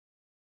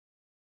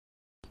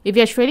If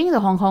you're trading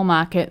the Hong Kong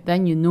market,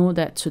 then you know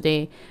that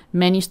today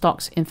many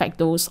stocks, in fact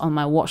those on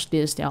my watch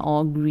list, they are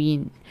all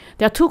green.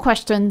 There are two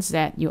questions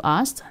that you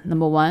asked.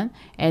 Number one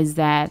is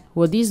that,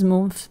 will these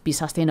moves be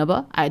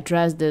sustainable? I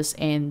addressed this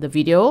in the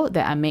video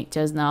that I made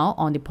just now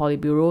on the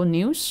Politburo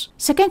news.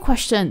 Second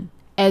question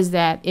is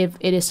that if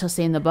it is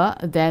sustainable,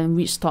 then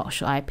which stock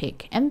should I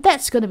pick? And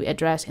that's going to be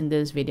addressed in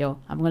this video.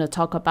 I'm going to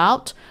talk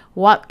about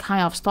what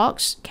kind of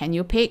stocks can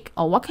you pick,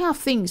 or what kind of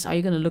things are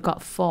you going to look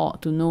out for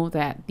to know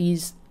that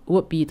these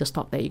would be the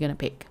stock that you're going to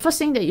pick. First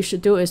thing that you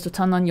should do is to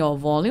turn on your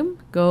volume.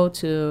 Go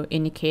to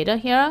indicator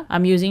here.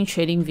 I'm using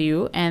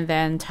TradingView, and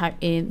then type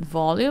in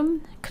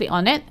volume. Click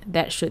on it.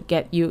 That should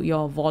get you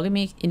your volume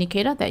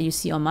indicator that you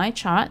see on my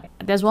chart.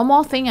 There's one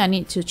more thing I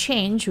need to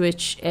change,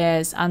 which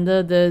is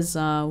under this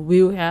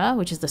wheel here,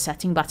 which is the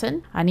setting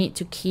button. I need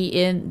to key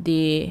in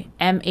the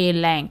MA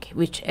length,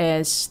 which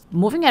is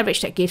moving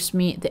average that gives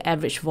me the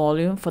average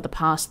volume for the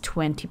past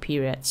 20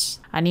 periods.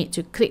 I need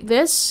to click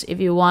this. If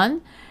you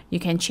want, you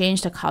can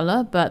change the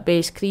color, but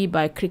basically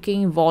by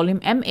clicking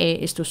volume MA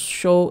is to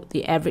show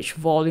the average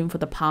volume for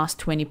the past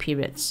 20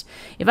 periods.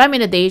 If I'm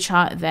in a day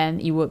chart, then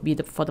it would be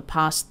for the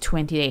past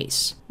 20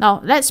 days.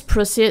 Now let's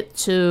proceed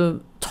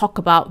to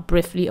talk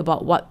briefly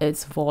about what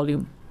is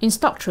volume. In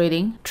stock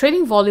trading,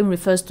 trading volume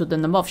refers to the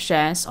number of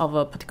shares of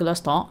a particular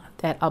stock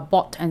that are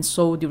bought and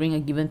sold during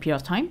a given period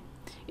of time.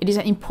 It is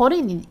an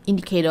important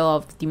indicator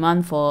of the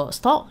demand for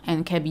stock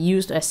and can be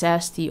used to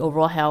assess the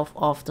overall health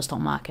of the stock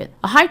market.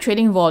 A high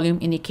trading volume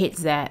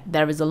indicates that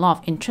there is a lot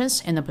of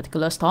interest in a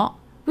particular stock,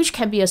 which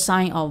can be a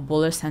sign of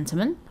bullish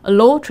sentiment. A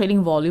low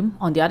trading volume,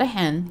 on the other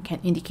hand,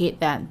 can indicate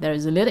that there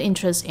is a little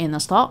interest in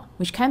a stock,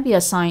 which can be a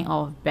sign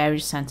of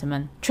bearish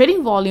sentiment.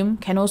 Trading volume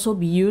can also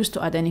be used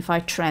to identify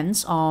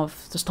trends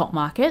of the stock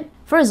market.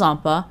 For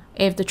example,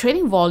 if the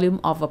trading volume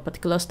of a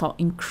particular stock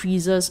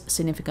increases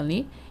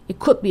significantly, it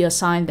could be a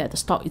sign that the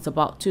stock is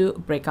about to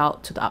break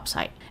out to the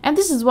upside. And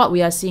this is what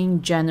we are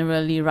seeing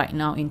generally right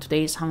now in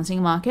today's Hang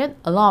Seng market.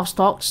 A lot of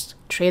stocks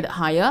traded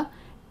higher,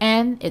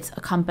 and it's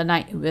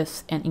accompanied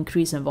with an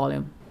increase in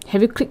volume.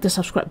 Have you clicked the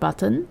subscribe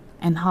button?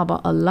 And how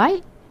about a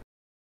like?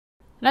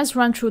 Let's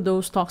run through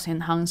those stocks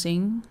in Hang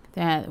Seng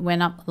that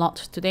went up a lot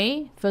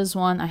today. First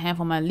one I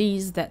have on my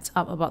list that's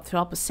up about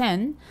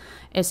 12%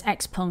 is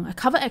XPeng. I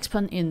covered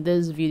XPeng in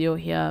this video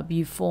here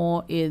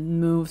before it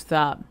moved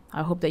up.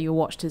 I hope that you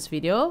watched this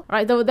video.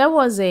 Right, though there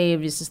was a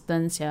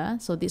resistance here.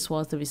 So this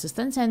was the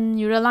resistance, and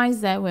you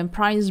realize that when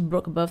price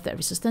broke above that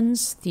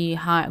resistance, the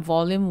high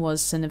volume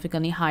was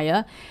significantly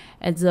higher.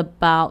 It's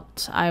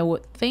about, I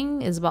would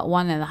think, it's about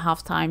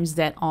 1.5 times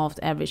that of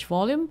the average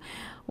volume.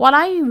 What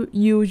I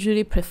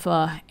usually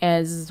prefer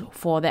is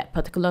for that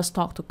particular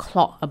stock to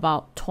clock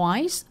about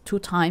two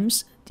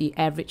times the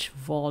average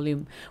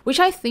volume, which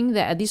I think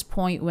that at this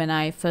point, when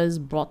I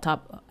first brought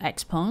up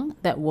XPeng,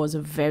 that was a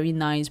very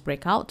nice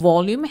breakout.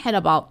 Volume had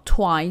about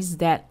twice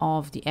that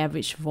of the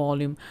average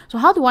volume. So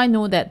how do I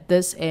know that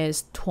this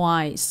is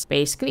twice?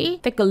 Basically,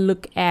 take a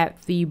look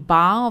at the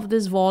bar of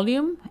this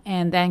volume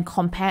and then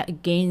compare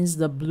against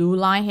the blue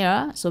line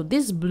here. So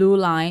this blue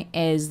line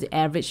is the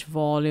average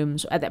volume.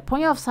 So at that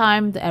point of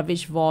time, the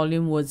average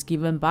volume was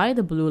given by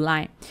the blue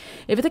line.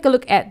 If you take a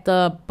look at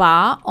the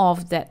bar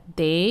of that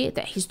day,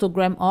 that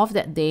histogram of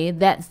that day,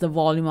 that's the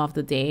volume of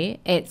the day.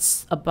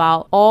 It's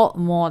about or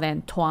more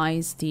than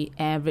twice the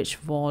average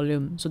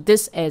volume. So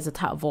this is the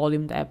type of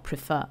volume that I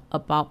prefer,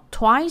 about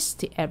twice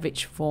the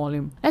average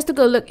volume. Let's take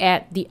a look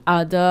at the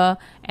another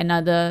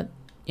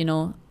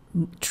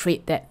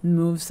trade that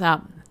moves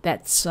up.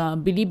 That's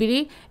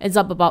Bilibili. It's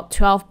up about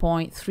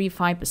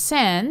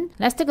 12.35%.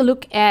 Let's take a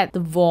look at the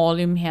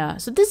volume here.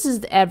 So this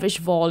is the average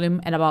volume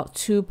at about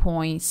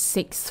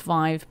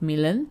 2.65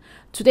 million.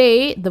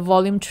 Today, the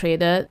volume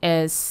traded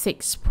is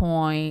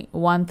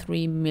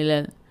 6.13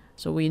 million.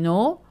 So we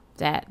know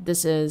that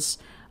this is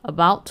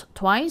about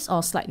twice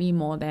or slightly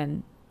more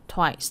than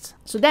twice.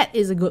 So that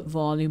is a good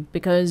volume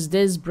because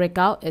this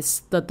breakout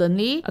is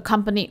certainly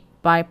accompanied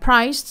by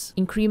price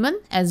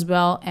increment as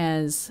well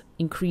as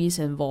increase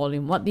in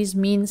volume. What this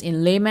means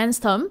in layman's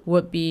term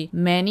would be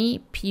many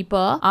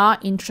people are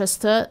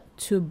interested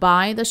to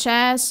buy the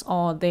shares,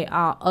 or there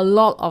are a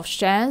lot of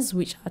shares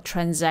which are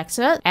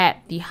transacted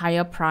at the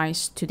higher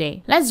price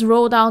today. Let's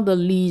roll down the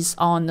list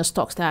on the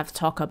stocks that I've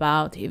talked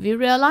about. If you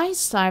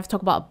realize, I've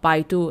talked about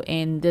Baidu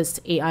in this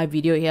AI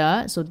video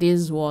here. So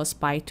this was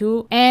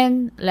Baidu,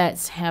 and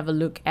let's have a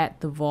look at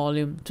the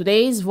volume.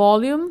 Today's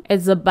volume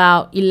is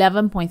about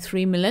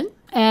 11.3 million.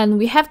 And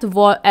we have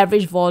the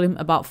average volume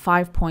about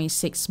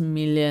 5.6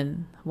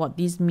 million. What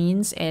this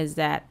means is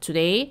that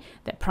today,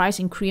 the price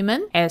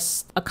increment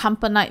is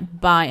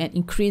accompanied by an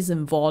increase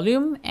in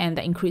volume, and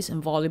the increase in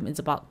volume is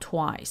about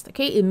twice.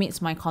 Okay, it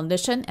meets my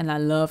condition, and I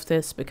love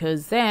this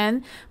because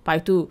then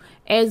Baidu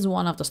is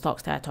one of the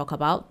stocks that I talk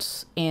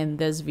about in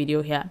this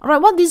video here. All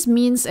right, what this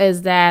means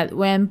is that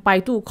when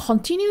Baidu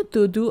continue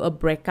to do a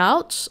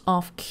breakout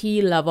of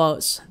key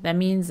levels, that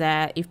means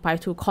that if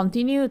Baidu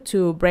continue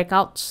to break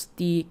out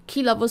the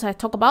key levels I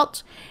talk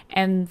about,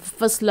 and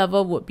first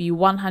level would be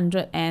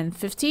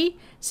 150 150.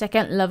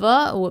 Second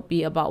level would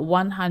be about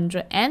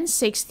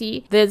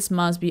 160. This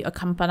must be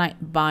accompanied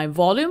by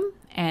volume,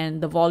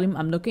 and the volume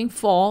I'm looking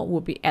for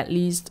will be at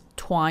least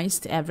twice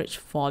the average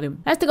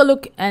volume. Let's take a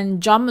look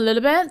and jump a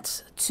little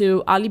bit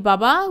to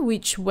Alibaba,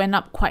 which went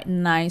up quite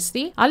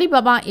nicely.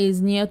 Alibaba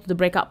is near to the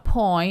breakout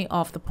point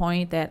of the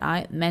point that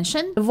I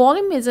mentioned. The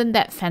volume isn't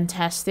that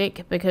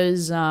fantastic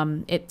because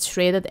it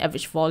traded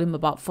average volume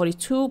about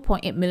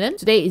 42.8 million.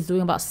 Today it's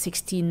doing about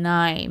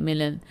 69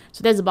 million.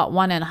 So that's about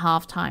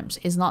 1.5 times.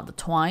 It's not the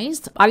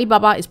twice.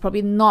 Alibaba is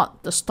probably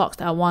not the stocks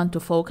that I want to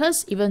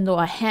focus, even though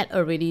I had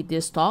already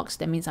these stocks.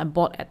 That means I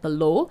bought at the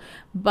low,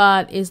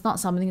 but it's not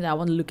something that I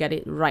want to look at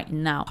it right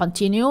now.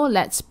 Continue.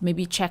 Let's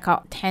maybe check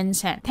out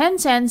Tencent.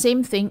 Tencent,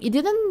 same thing. It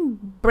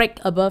didn't break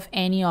above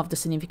any of the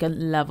significant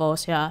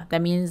levels here.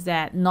 That means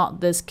that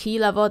not this key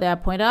level that I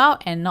pointed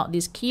out and not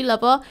this key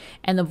level,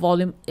 and the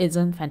volume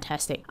isn't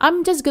fantastic.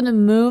 I'm just gonna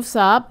move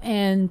up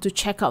and to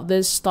check out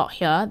this stock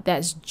here.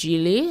 That's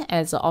Geely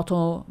as an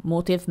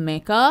automotive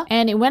maker,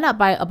 and it went up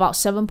by about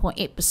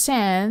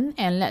 7.8%.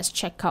 And let's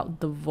check out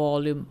the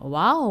volume.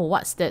 Wow,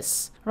 what's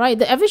this? Right,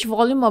 the average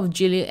volume of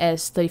Geely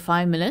is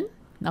 35 million.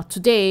 Now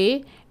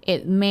today,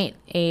 it made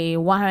a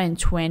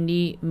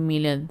 120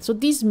 million. So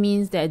this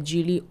means that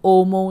Geely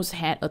almost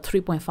had a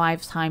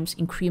 3.5 times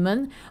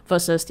increment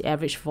versus the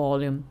average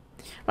volume.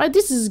 Right,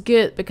 this is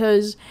good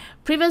because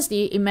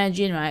previously,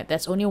 imagine, right,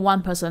 there's only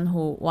one person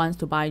who wants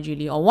to buy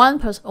Geely, or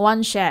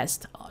one shares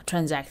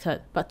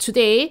transacted. But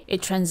today,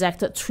 it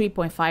transacted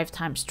 3.5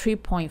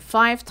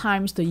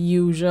 times the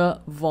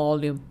usual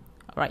volume.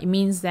 Right, it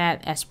means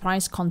that as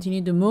price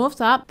continue to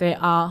move up, there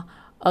are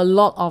a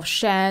lot of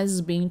shares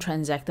being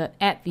transacted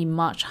at the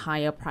much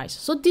higher price.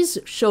 So this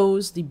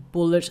shows the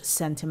bullish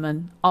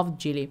sentiment of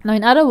Geely. Now,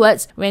 in other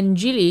words, when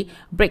Geely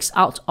breaks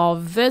out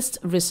of this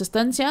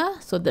resistance here,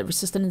 so the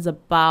resistance is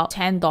about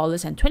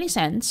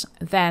 $10.20,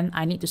 then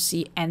I need to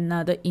see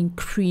another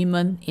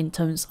increment in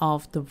terms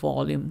of the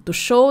volume to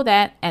show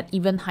that at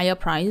even higher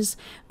price,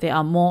 there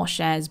are more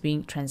shares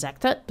being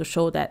transacted, to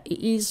show that it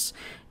is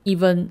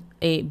even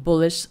a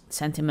bullish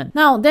sentiment.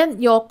 Now,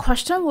 then your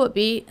question would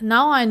be,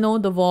 now I know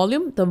the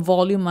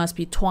volume must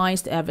be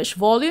twice the average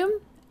volume,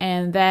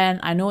 and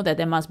then I know that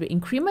there must be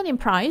increment in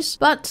price,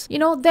 but you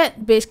know,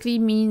 that basically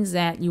means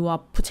that you are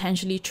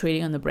potentially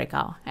trading on the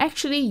breakout.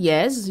 Actually,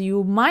 yes,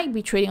 you might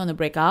be trading on the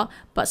breakout,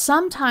 but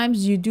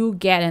sometimes you do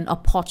get an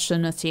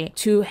opportunity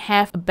to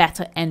have a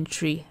better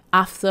entry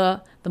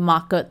after the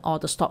market or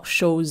the stock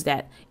shows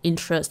that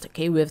interest,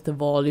 okay, with the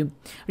volume.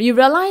 You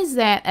realize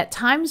that at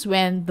times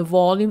when the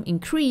volume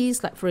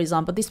increased, like for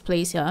example, this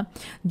place here,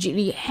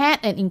 Geely had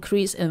an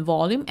increase in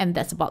volume, and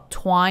that's about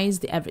twice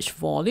the average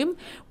volume.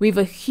 With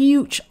a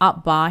huge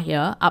up bar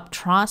here,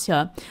 upthrust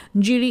here,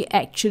 Geely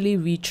actually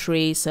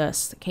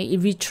retraces, okay? It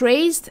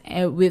retraced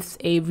with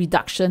a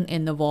reduction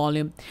in the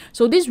volume.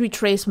 So this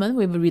retracement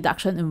with a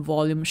reduction in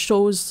volume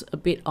shows a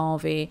bit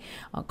of a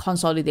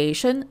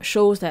consolidation,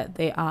 shows that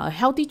there are a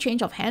healthy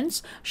change of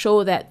hands,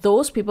 show that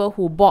those people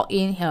who bought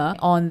in here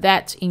on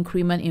that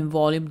increment in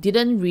volume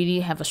didn't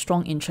really have a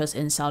strong interest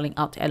in selling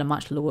out at a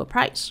much lower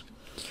price.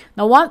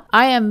 Now, what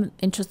I am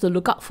interested to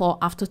look out for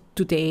after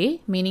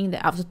today, meaning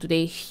that after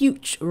today,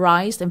 huge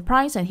rise in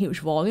price and huge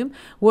volume,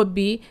 would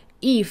be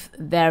if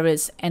there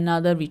is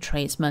another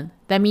retracement.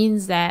 That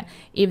means that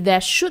if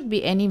there should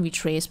be any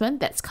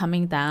retracement that's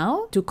coming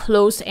down to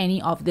close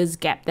any of this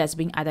gap that's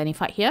being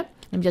identified here,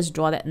 let me just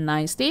draw that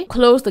nicely.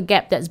 Close the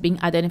gap that's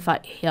being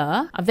identified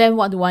here. Then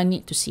what do I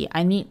need to see?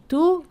 I need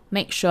to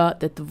make sure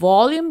that the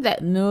volume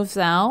that moves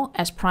down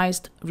as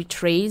price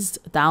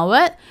retraced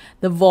downward,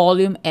 the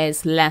volume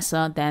is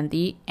lesser than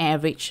the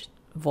average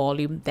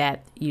volume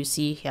that you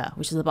see here,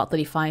 which is about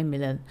 35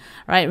 million.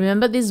 Right,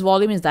 remember this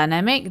volume is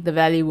dynamic, the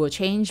value will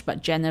change,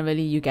 but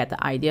generally you get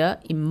the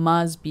idea. It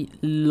must be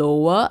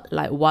lower,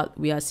 like what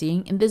we are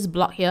seeing in this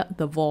block here.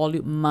 The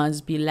volume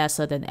must be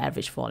lesser than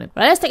average volume.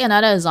 Right, let's take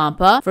another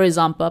example. For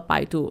example,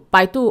 Baidu.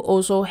 Baidu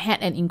also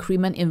had an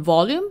increment in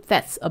volume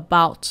that's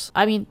about,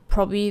 I mean,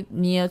 probably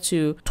near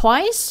to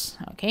twice.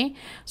 Okay,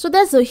 so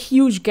there's a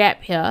huge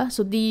gap here.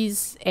 So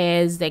this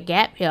is the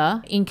gap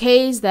here. In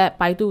case that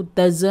Baidu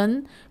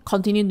doesn't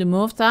continue to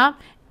move up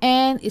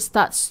and it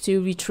starts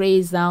to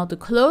retrace down to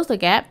close the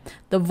gap,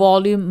 the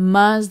volume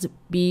must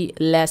be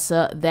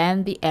lesser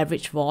than the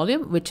average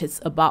volume, which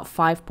is about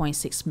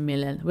 5.6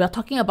 million. We are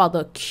talking about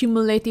the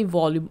cumulative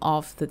volume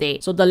of the day.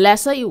 So the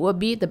lesser it will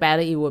be, the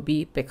better it will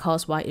be,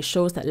 because why? It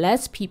shows that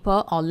less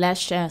people or less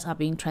shares are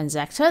being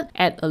transacted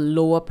at a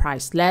lower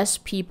price. Less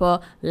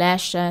people,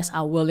 less shares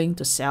are willing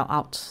to sell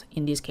out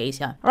in this case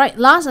here. All right,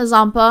 last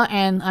example,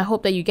 and I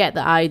hope that you get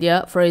the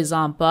idea. For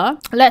example,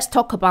 let's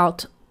talk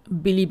about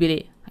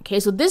Bilibili. Okay,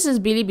 so this is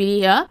Bilibili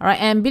here, all right,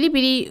 and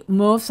Bilibili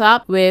moves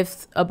up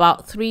with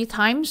about 3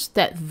 times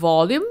that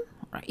volume,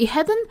 right? It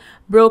hadn't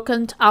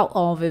broken out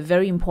of a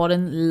very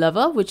important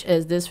level, which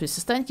is this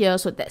resistance here.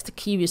 So that's the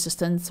key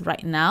resistance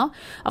right now.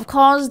 Of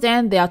course,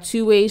 then there are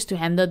two ways to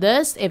handle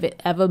this. If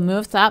it ever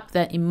moves up,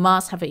 then it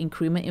must have an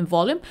increment in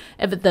volume.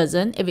 If it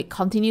doesn't, if it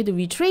continues to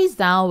retrace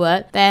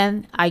downward,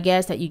 then I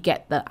guess that you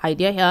get the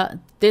idea here.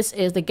 This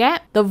is the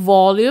gap. The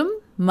volume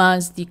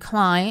must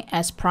decline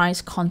as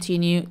price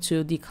continue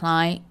to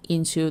decline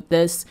into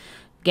this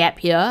gap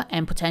here,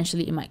 and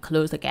potentially it might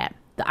close the gap.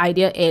 The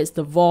idea is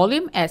the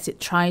volume as it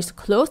tries to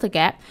close the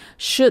gap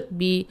should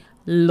be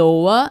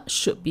lower,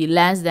 should be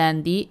less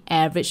than the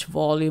average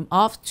volume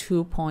of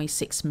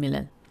 2.6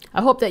 million.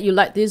 I hope that you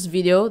like this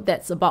video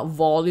that's about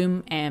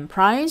volume and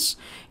price.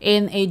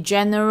 In a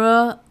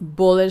general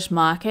bullish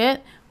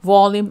market,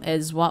 volume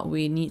is what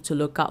we need to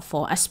look out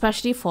for,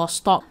 especially for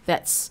stock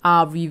that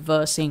are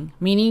reversing,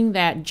 meaning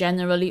that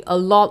generally a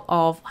lot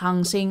of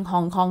Hang Seng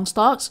Hong Kong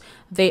stocks,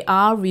 they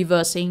are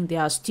reversing, they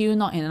are still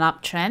not in an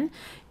uptrend.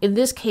 In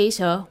this case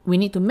here, we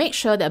need to make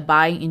sure that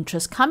buying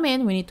interest come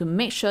in. We need to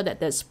make sure that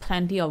there's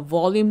plenty of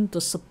volume to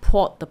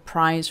support the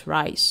price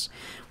rise.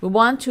 We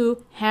want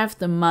to have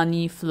the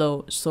money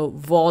flow. So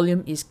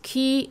volume is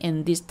key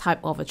in this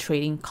type of a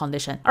trading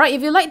condition. All right,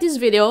 if you like this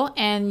video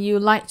and you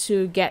like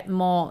to get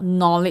more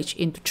knowledge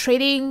into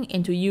trading,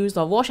 into use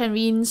of wash and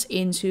rinse,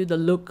 into the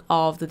look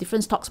of the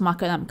different stocks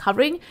market I'm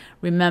covering,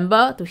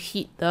 remember to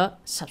hit the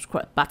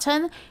subscribe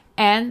button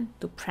and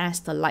to press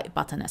the like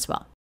button as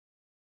well.